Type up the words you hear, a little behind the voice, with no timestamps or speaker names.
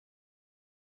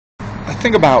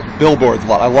think about billboards a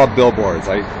lot. I love billboards.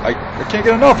 I can't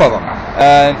get enough of them.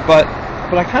 But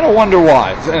I kind of wonder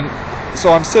why. And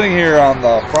so I'm sitting here on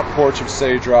the front porch of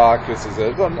Sage Rock. This is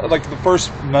like the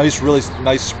first really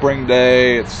nice spring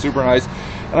day. It's super nice.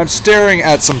 And I'm staring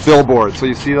at some billboards. So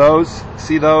you see those?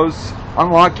 See those?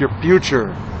 Unlock your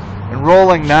future.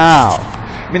 Enrolling now.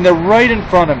 I mean, they're right in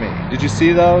front of me. Did you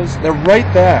see those? They're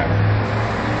right there.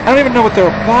 I don't even know what they're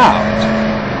about.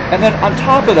 And then on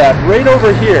top of that, right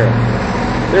over here,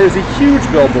 there is a huge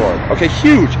billboard. Okay,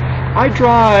 huge.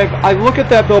 I look at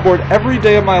that billboard every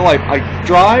day of my life. I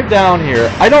drive down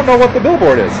here. I don't know what the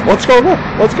billboard is. Let's go look.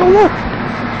 Let's go look.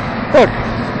 Look.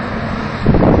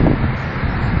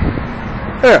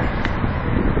 There.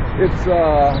 It's,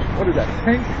 what is that,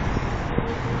 pink?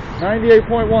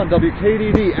 98.1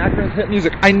 WKDD, Akron's hit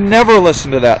music. I never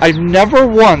listen to that. I never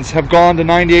once have gone to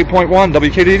 98.1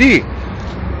 WKDD.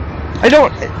 I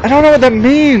don't know what that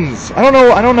means. I don't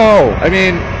know. I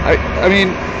mean,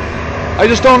 I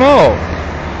just don't know.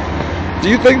 Do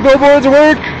you think billboards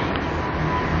work?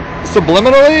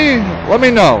 Subliminally? Let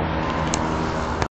me know.